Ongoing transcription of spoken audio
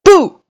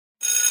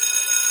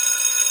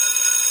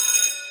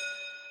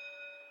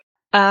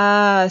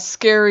Ah,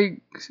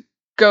 scary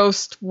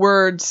ghost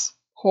words.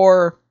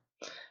 Horror.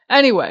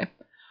 Anyway,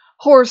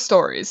 horror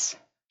stories.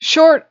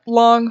 Short,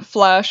 long,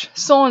 flash,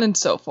 so on and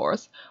so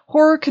forth.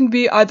 Horror can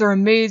be either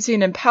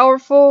amazing and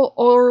powerful,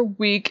 or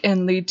weak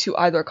and lead to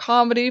either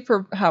comedy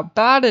for how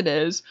bad it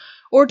is,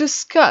 or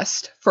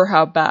disgust for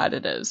how bad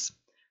it is.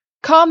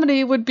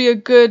 Comedy would be a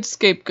good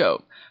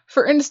scapegoat.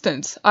 For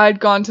instance, I'd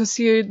gone to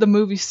see the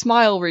movie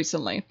Smile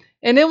recently,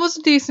 and it was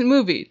a decent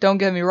movie, don't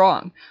get me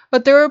wrong,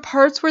 but there were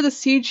parts where the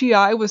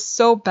CGI was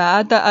so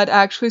bad that I'd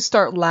actually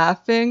start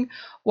laughing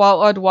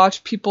while I'd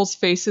watch people's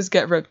faces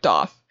get ripped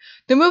off.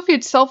 The movie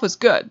itself was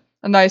good,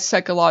 a nice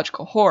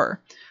psychological horror,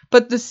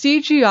 but the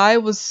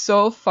CGI was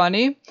so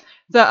funny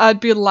that I'd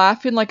be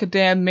laughing like a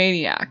damn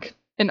maniac.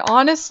 And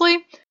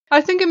honestly,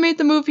 I think it made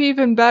the movie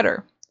even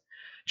better.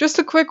 Just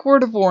a quick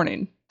word of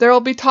warning. There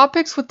will be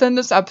topics within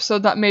this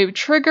episode that may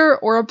trigger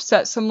or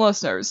upset some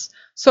listeners,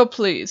 so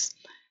please,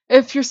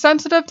 if you're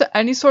sensitive to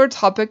any sort of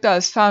topic that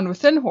is found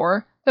within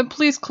horror, then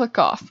please click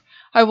off.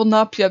 I will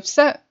not be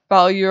upset.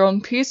 Value your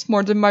own peace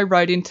more than my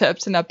writing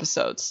tips and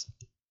episodes.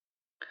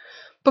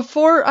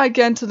 Before I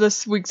get into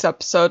this week's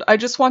episode, I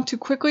just want to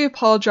quickly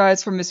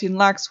apologize for missing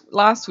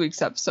last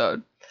week's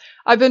episode.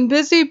 I've been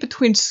busy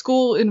between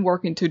school and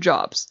working 2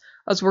 jobs.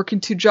 I was working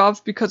 2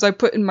 jobs because I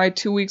put in my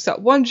 2 weeks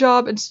at one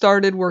job and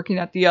started working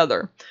at the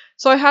other.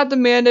 So I had to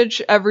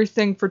manage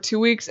everything for 2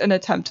 weeks and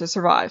attempt to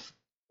survive.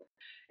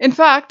 In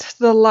fact,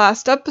 the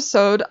last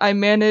episode, I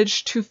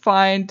managed to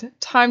find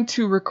time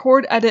to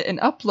record, edit, and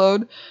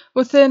upload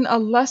within a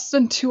less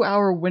than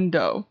 2-hour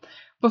window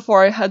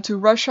before I had to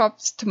rush off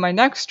to my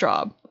next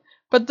job.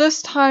 But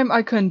this time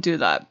I couldn't do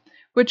that,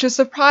 which is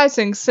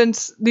surprising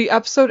since the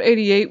episode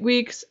 88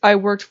 weeks I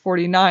worked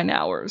 49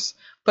 hours.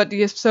 But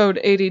the episode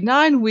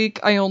 89 week,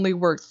 I only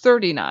worked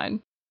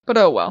 39. But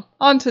oh well,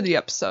 on to the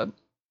episode.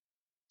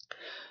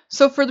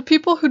 So for the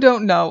people who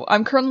don't know,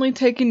 I'm currently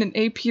taking an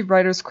AP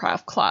Writer's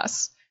Craft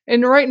class,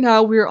 and right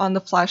now we're on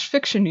the Flash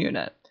Fiction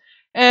unit.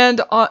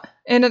 And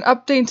in an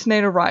update to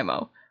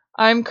NaNoWriMo,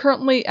 I'm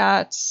currently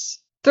at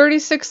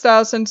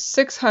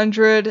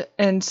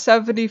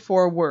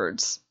 36,674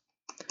 words.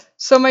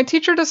 So my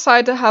teacher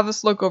decided to have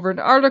us look over an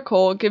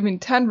article giving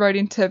 10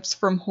 writing tips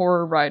from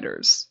horror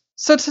writers.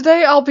 So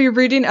today I'll be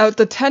reading out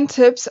the 10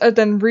 tips and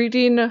then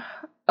reading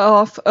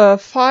off a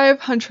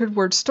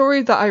 500-word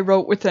story that I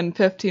wrote within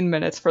 15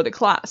 minutes for the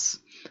class.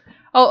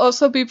 I'll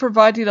also be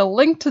providing a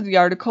link to the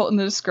article in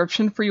the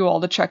description for you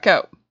all to check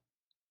out.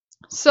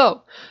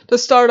 So, to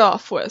start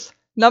off with,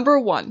 number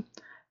 1.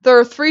 There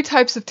are 3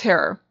 types of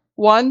terror.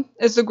 1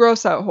 is the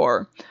gross-out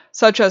horror,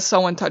 such as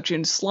someone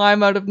touching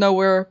slime out of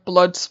nowhere,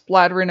 blood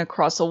splattering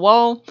across a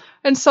wall,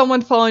 and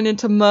someone falling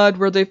into mud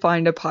where they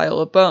find a pile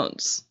of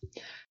bones.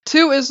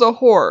 2 is the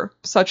horror,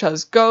 such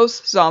as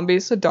ghosts,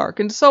 zombies, the dark,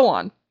 and so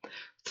on.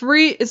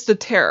 3 is the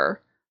terror.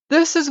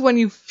 This is when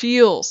you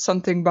feel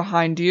something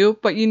behind you,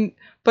 but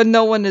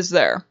no one is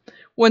there.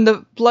 When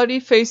the bloody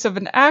face of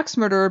an axe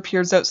murderer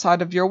appears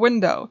outside of your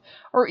window,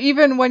 or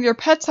even when your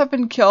pets have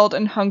been killed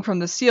and hung from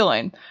the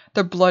ceiling,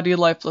 their bloody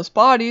lifeless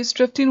bodies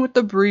drifting with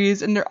the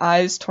breeze and their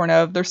eyes torn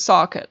out of their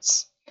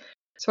sockets.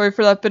 Sorry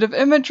for that bit of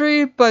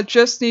imagery, but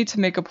just need to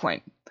make a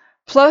point.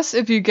 Plus,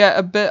 if you get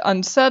a bit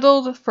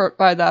unsettled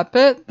by that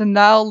bit, then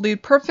that'll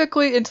lead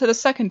perfectly into the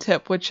second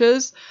tip, which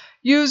is,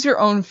 use your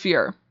own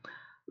fear.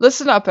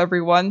 Listen up,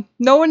 everyone.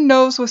 No one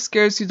knows what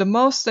scares you the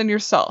most than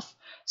yourself.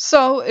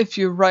 So, if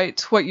you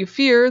write what you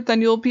fear,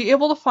 then you'll be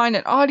able to find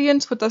an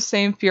audience with the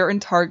same fear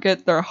and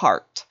target their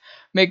heart.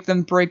 Make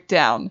them break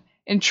down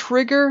and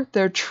trigger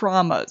their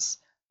traumas.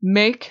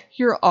 Make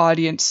your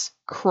audience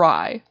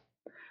cry.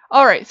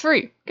 Alright,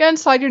 3. Get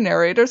inside your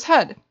narrator's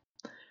head.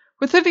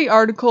 Within the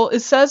article,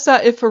 it says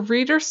that if a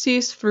reader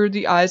sees through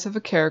the eyes of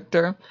a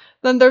character,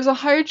 then there's a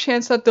higher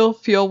chance that they'll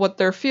feel what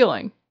they're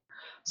feeling.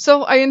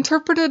 So I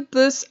interpreted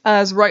this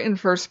as write in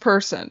first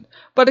person,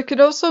 but it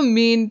could also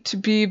mean to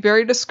be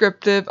very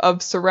descriptive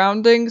of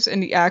surroundings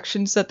and the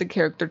actions that the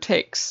character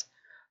takes.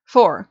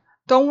 4.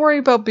 Don't worry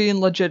about being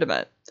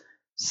legitimate.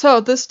 So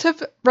this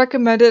tip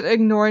recommended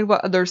ignoring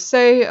what others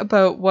say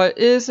about what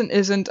is and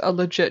isn't a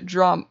legit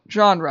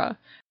genre.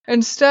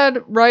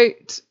 Instead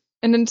write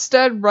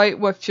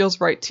what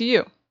feels right to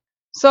you.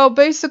 So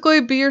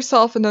basically, be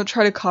yourself and don't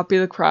try to copy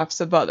the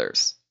crafts of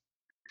others.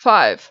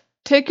 5.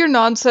 Take your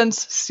nonsense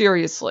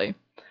seriously.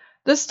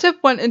 This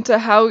tip went into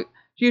how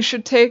you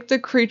should take the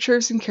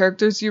creatures and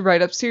characters you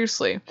write up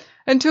seriously,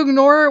 and to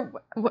ignore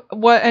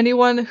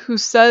anyone who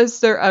says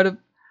they're out of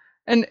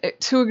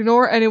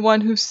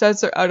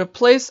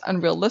place,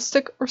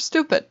 unrealistic, or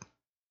stupid.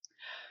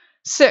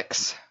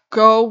 6.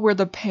 Go where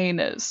the pain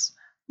is.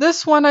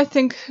 This one, I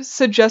think,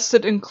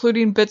 suggested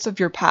including bits of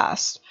your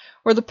past,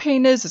 where the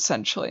pain is,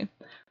 essentially,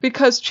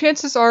 because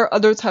chances are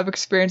others have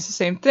experienced the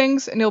same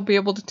things and you'll be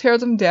able to tear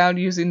them down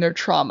using their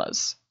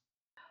traumas.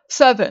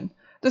 7.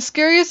 The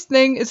scariest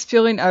thing is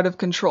feeling out of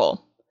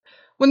control.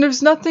 When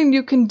there's nothing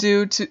you can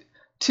do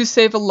to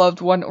save a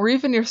loved one or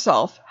even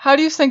yourself, how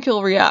do you think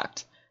you'll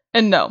react?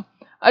 And no,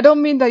 I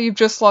don't mean that you've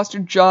just lost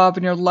your job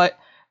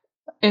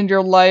and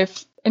your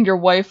life and your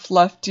wife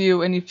left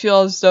you and you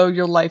feel as though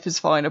your life is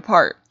falling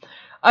apart.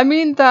 I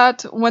mean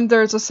that when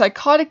there's a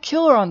psychotic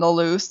killer on the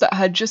loose that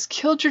had just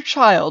killed your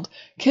child,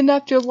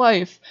 kidnapped your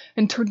life,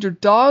 and turned your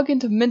dog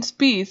into minced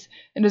beef,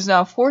 and is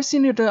now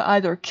forcing you to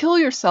either kill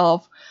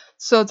yourself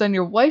so then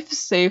your wife is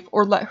safe,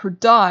 or let her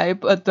die,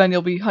 but then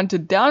you'll be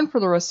hunted down for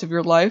the rest of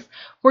your life,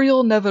 where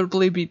you'll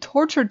inevitably be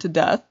tortured to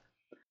death,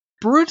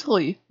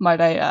 brutally, might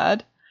I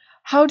add,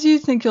 how do you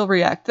think you'll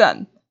react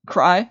then?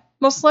 Cry?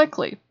 Most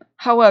likely.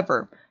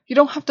 However, you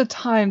don't have the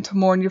time to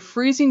mourn your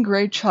freezing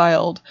gray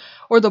child,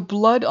 or the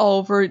blood all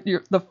over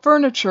the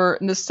furniture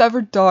and the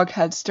severed dog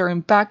head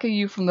staring back at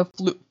you from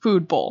the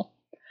food bowl.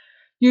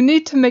 You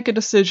need to make a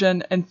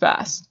decision, and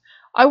fast.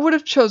 I would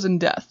have chosen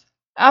death.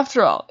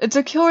 After all, it's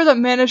a killer that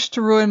managed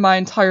to ruin my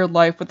entire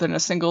life within a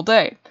single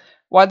day.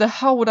 Why the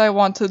hell would I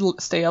want to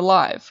stay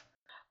alive?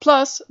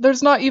 Plus, you're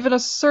not even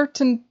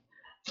certain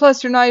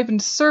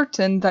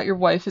that your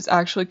wife is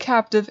actually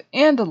captive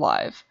and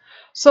alive.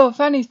 So if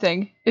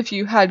anything, if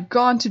you had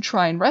gone to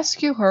try and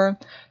rescue her,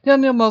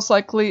 then you'll most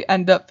likely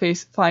end up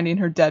finding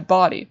her dead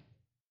body.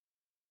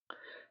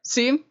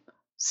 See?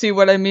 See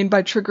what I mean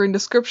by triggering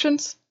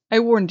descriptions? I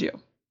warned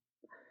you.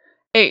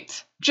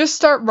 8. Just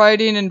start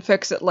writing and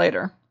fix it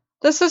later.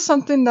 This is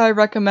something that I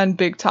recommend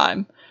big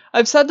time.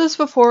 I've said this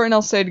before and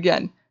I'll say it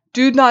again.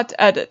 Do not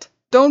edit.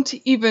 Don't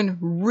even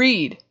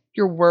read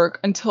your work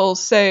until,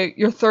 say,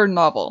 your 3rd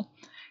novel.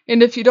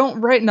 And if you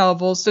don't write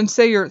novels, then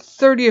say your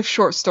 30th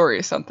short story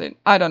or something.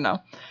 I don't know.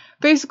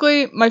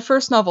 Basically, my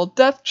first novel,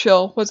 Death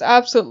Chill, was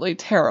absolutely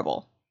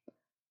terrible.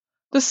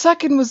 The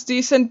second was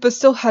decent, but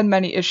still had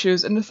many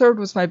issues, and the third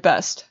was my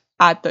best.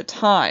 At the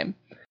time.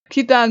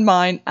 Keep that in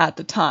mind, at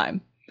the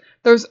time.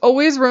 There's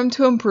always room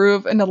to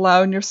improve, and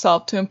allowing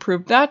yourself to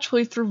improve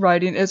naturally through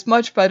writing is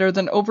much better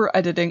than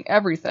over-editing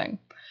everything.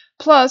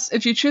 Plus,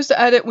 if you choose to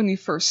edit when you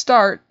first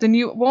start, then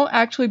you won't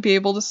actually be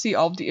able to see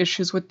all of the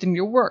issues within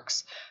your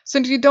works,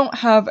 since you don't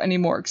have any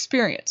more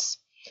experience.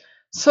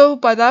 So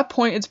by that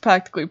point, it's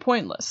practically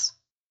pointless.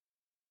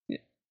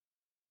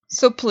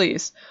 So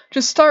please,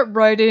 just start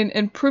writing,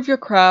 improve your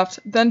craft,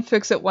 then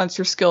fix it once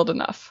you're skilled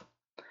enough.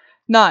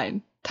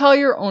 9. Tell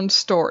your own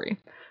story.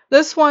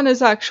 This one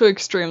is actually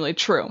extremely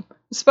true,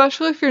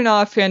 especially if you're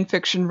not a fan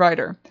fiction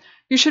writer.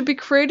 You should be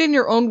creating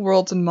your own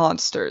worlds and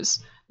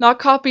monsters, not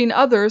copying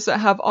others that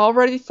have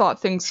already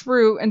thought things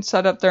through and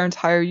set up their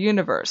entire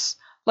universe.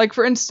 Like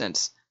for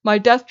instance, my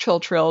Death Chill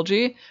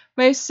trilogy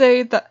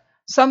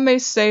some may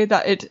say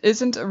that it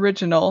isn't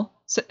original,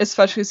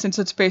 especially since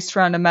it's based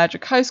around a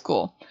magic high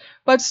school,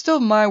 but it's still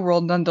my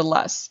world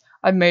nonetheless.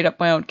 I've made up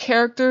my own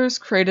characters,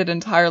 created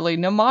entirely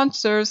new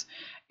monsters,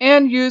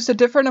 and used a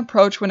different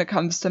approach when it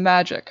comes to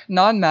magic,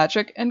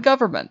 non-magic, and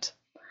government.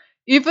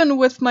 Even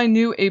with my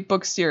new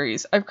 8-book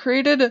series, I've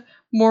created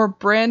more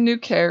brand new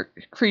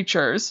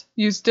creatures,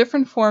 used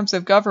different forms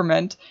of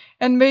government,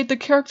 and made the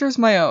characters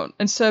my own,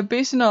 instead of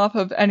basing off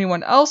of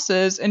anyone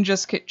else's and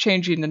just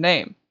changing the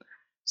name.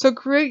 So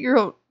create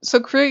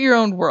your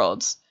own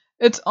worlds.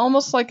 It's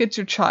almost like it's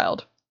your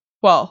child.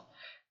 Well,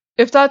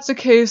 if that's the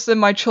case, then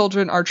my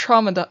children are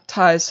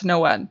traumatized to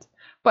no end.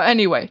 But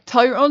anyway,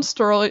 tell your own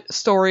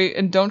story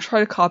and don't try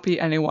to copy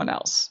anyone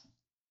else.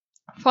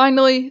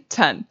 Finally,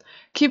 10.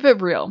 Keep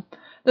it real.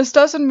 This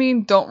doesn't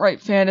mean don't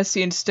write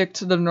fantasy and stick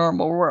to the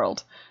normal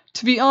world.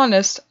 To be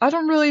honest, I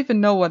don't really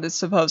even know what it's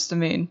supposed to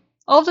mean.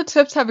 All of the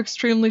tips have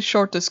extremely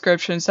short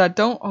descriptions that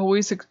don't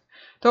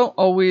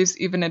always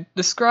even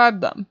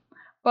describe them.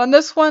 But on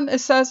this one, it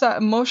says that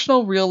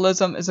emotional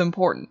realism is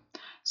important.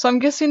 So I'm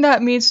guessing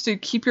that means to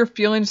keep your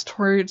feelings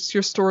towards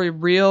your story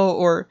real,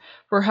 or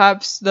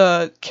perhaps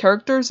the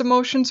character's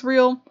emotions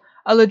real?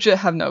 I legit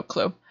have no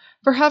clue.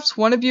 Perhaps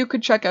one of you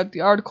could check out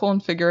the article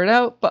and figure it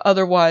out, but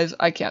otherwise,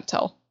 I can't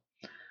tell.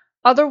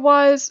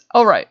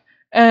 Alright,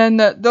 and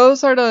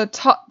those are the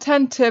top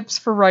 10 tips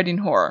for writing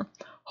horror.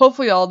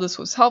 Hopefully all this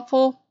was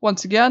helpful.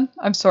 Once again,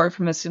 I'm sorry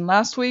for missing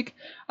last week.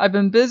 I've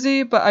been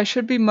busy, but I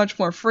should be much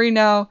more free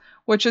now,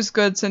 which is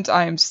good since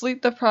I am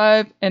sleep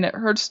deprived and it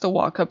hurts to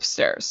walk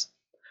upstairs.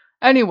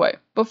 Anyway,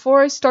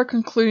 before I start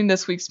concluding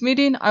this week's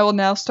meeting, I will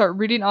now start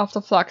reading off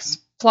the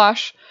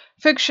flash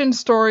fiction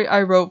story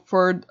I wrote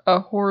for a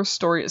horror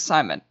story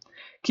assignment.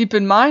 Keep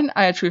in mind,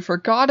 I actually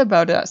forgot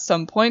about it at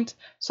some point,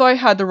 so I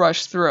had to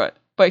rush through it,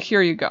 but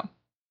here you go.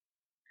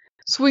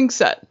 Swing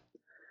set.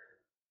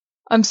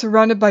 I'm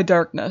surrounded by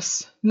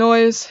darkness,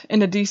 noise,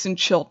 and a decent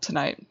chill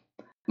tonight.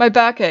 My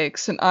back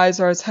aches and eyes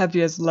are as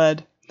heavy as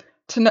lead.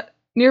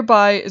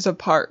 Nearby is a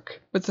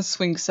park with a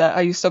swing set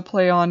I used to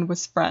play on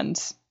with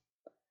friends.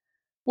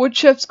 Wood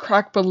chips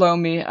crack below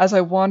me as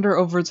I wander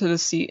over to the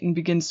seat and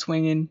begin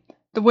swinging.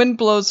 The wind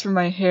blows through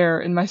my hair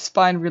and my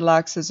spine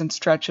relaxes and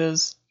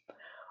stretches.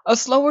 A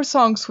slower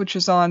song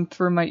switches on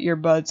through my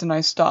earbuds and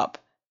I stop,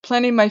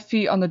 planting my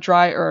feet on the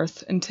dry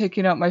earth and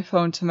taking out my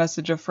phone to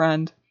message a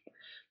friend.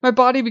 My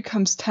body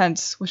becomes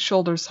tense, with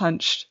shoulders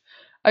hunched.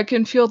 I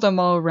can feel them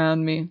all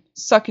around me,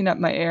 sucking up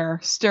my air,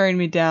 staring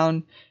me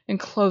down, and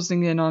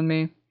closing in on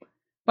me.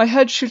 My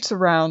head shoots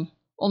around,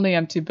 only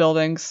empty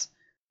buildings,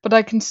 but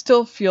I can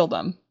still feel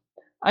them.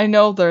 I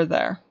know they're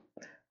there.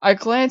 I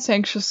glance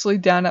anxiously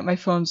down at my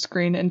phone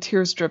screen and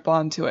tears drip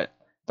onto it.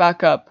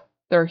 Back up.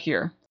 They're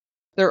here.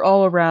 They're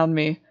all around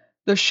me.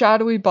 Their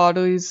shadowy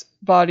bodies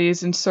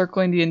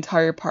encircling the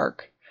entire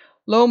park.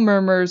 Low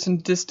murmurs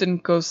and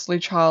distant ghostly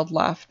child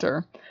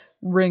laughter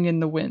ring in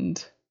the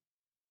wind.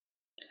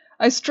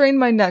 I strain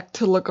my neck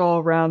to look all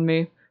around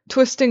me,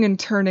 twisting and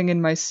turning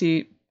in my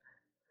seat.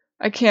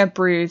 I can't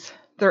breathe.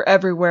 They're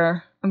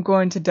everywhere. I'm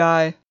going to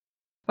die.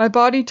 My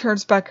body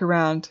turns back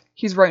around.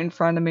 He's right in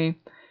front of me.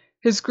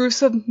 His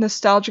gruesome,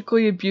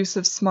 nostalgically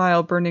abusive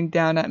smile burning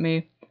down at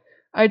me.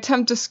 I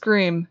attempt to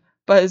scream,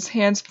 but his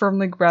hands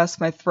firmly grasp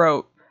my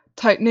throat,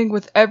 tightening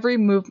with every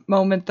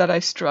moment that I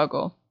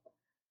struggle.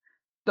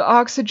 The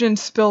oxygen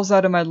spills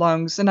out of my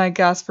lungs, and I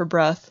gasp for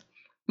breath.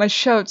 My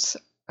shouts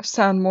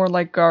sound more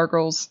like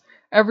gargles.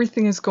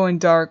 Everything is going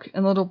dark,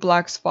 and little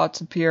black spots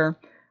appear.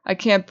 I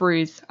can't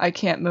breathe. I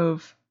can't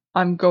move.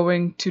 I'm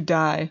going to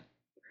die.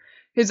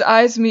 His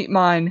eyes meet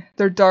mine.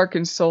 They're dark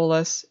and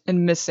soulless,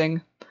 and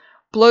missing.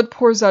 Blood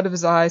pours out of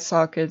his eye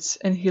sockets,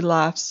 and he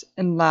laughs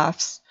and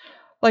laughs,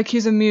 like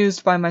he's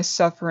amused by my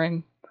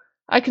suffering.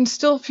 I can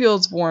still feel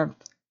his warmth.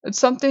 It's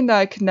something that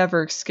I can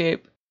never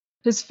escape.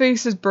 His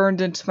face is burned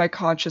into my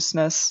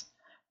consciousness.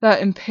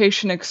 That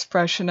impatient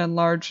expression and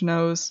large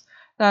nose,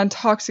 that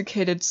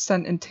intoxicated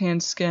scent and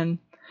tan skin.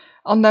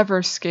 I'll never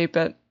escape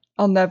it.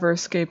 I'll never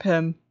escape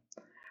him.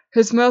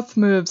 His mouth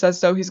moves as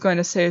though he's going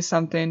to say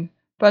something,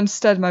 but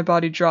instead my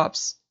body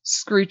drops,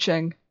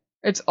 screeching.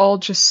 It's all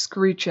just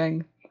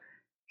screeching.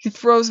 He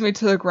throws me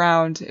to the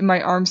ground, and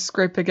my arms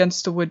scrape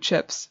against the wood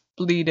chips,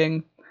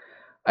 bleeding.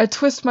 I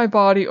twist my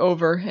body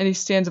over, and he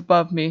stands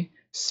above me,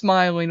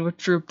 smiling with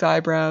drooped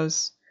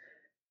eyebrows.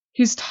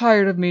 He's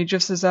tired of me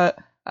just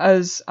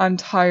as I'm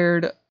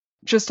tired,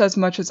 just as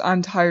much as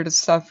I'm tired of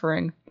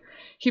suffering.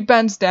 He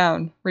bends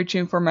down,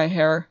 reaching for my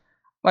hair.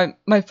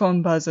 My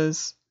phone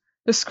buzzes.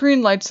 The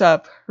screen lights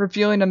up,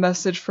 revealing a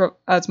message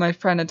as my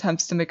friend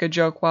attempts to make a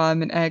joke while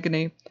I'm in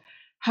agony.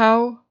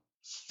 How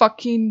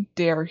fucking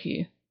dare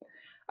he?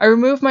 I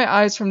remove my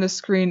eyes from the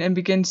screen and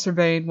begin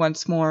surveying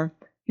once more.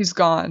 He's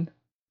gone.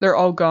 They're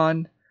all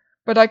gone.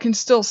 But I can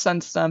still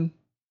sense them.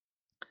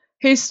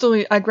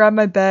 Hastily, I grab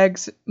my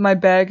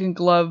bag and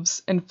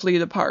gloves and flee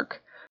the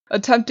park,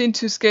 attempting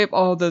to escape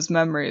all those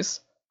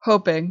memories,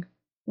 hoping,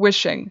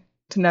 wishing,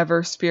 to never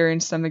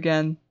experience them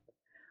again.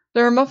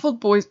 There are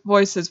muffled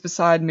voices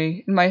beside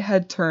me, and my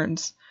head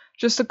turns.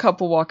 Just a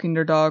couple walking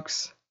their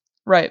dogs.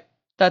 Right,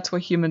 that's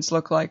what humans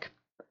look like.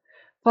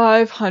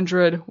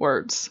 500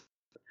 words.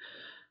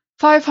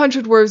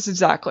 500 words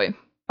exactly.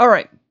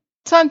 Alright,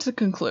 time to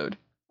conclude.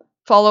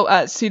 Follow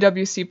at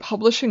CWC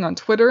Publishing on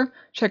Twitter.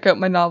 Check out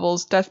my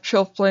novels Death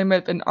Chill, Flame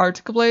Whip, and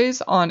Arctic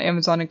Blaze on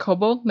Amazon and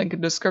Kobo, link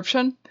in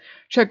description.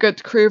 Check out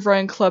the Creative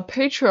Writing Club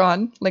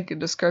Patreon, link in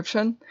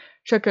description.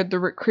 Check out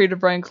the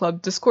Creative Writing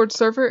Club Discord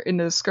server in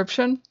the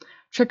description.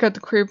 Check out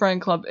the Creative Writing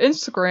Club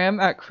Instagram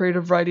at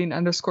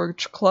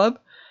creativewriting_club.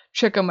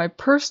 Check out my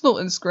personal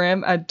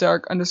Instagram at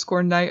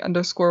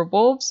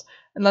dark_night_wolves.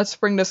 And let's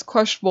bring this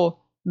questionable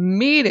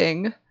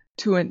meeting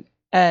to an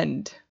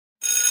end.